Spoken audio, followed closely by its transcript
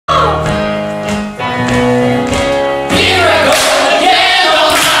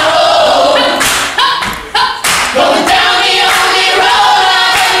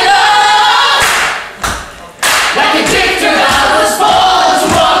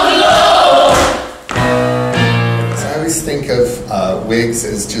wigs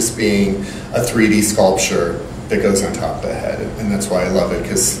as just being a 3D sculpture that goes on top of the head, and that's why I love it,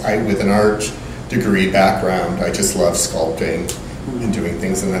 because with an art degree background, I just love sculpting and doing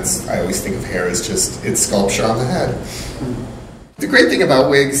things, and I always think of hair as just, it's sculpture on the head. The great thing about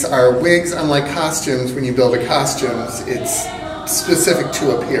wigs are wigs, unlike costumes, when you build a costume, it's specific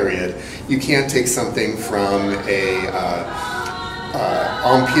to a period. You can't take something from a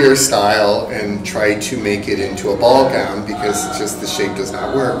Empire style and try to make it into a ball gown, because it's just the shape does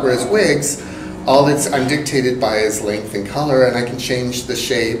not work. Whereas wigs, I'm dictated by is length and color, and I can change the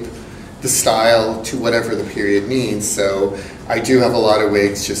shape, the style to whatever the period needs. So I do have a lot of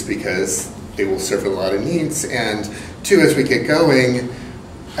wigs just because they will serve a lot of needs. And two, as we get going,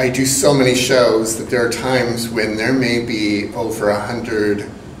 I do so many shows that there are times when there may be over 100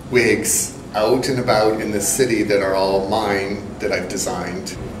 wigs out and about in the city that are all mine, that I've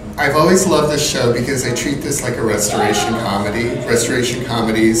designed. I've always loved this show because I treat this like a restoration comedy. Restoration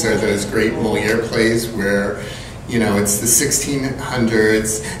comedies are those great Moliere plays where, you know, it's the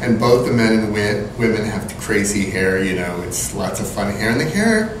 1600s and both the men and women have the crazy hair, you know, it's lots of fun hair. And the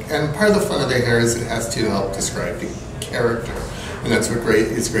hair, and part of the fun of the hair is it has to help describe the character. And that's what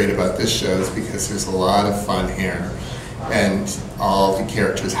is great about this show, is because there's a lot of fun hair. And all the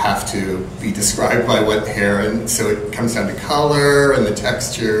characters have to be described by what hair, and so it comes down to color and the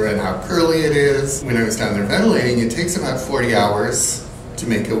texture and how curly it is. When I was down there ventilating, it takes about 40 hours to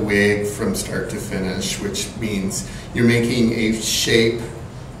make a wig from start to finish, which means you're making a shape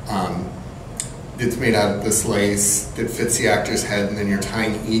that's made out of this lace that fits the actor's head, and then you're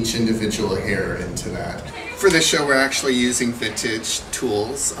tying each individual hair into that. For this show, we're actually using vintage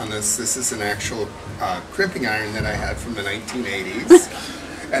tools on this. This is an actual crimping iron that I had from the 1980s.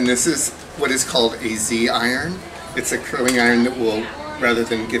 And this is what is called a Z iron. It's a curling iron that will, rather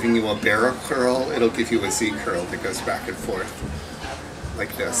than giving you a barrel curl, it'll give you a Z curl that goes back and forth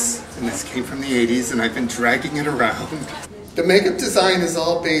like this. And this came from the 80s, and I've been dragging it around. The makeup design is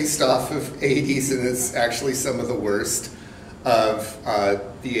all based off of 80s, and it's actually some of the worst of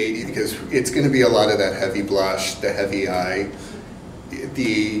the 80s, because it's going to be a lot of that heavy blush, the heavy eye,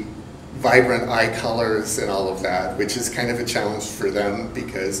 the vibrant eye colors and all of that, which is kind of a challenge for them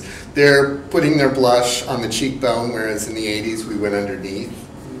because they're putting their blush on the cheekbone, whereas in the 80s we went underneath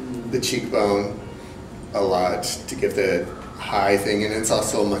the cheekbone a lot to give the high thing, and it's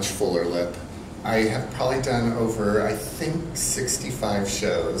also a much fuller lip. I have probably done over, I think, 65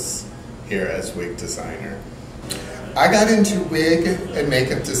 shows here as wig designer. I got into wig and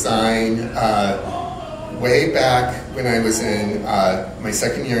makeup design way back when I was in my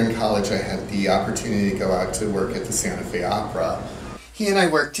second year in college. I had the opportunity to go out to work at the Santa Fe Opera. He and I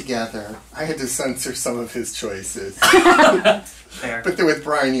worked together. I had to censor some of his choices. Fair. But with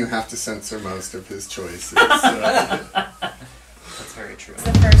Brian, you have to censor most of his choices. So. That's very true.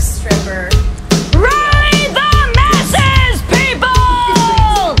 The first stripper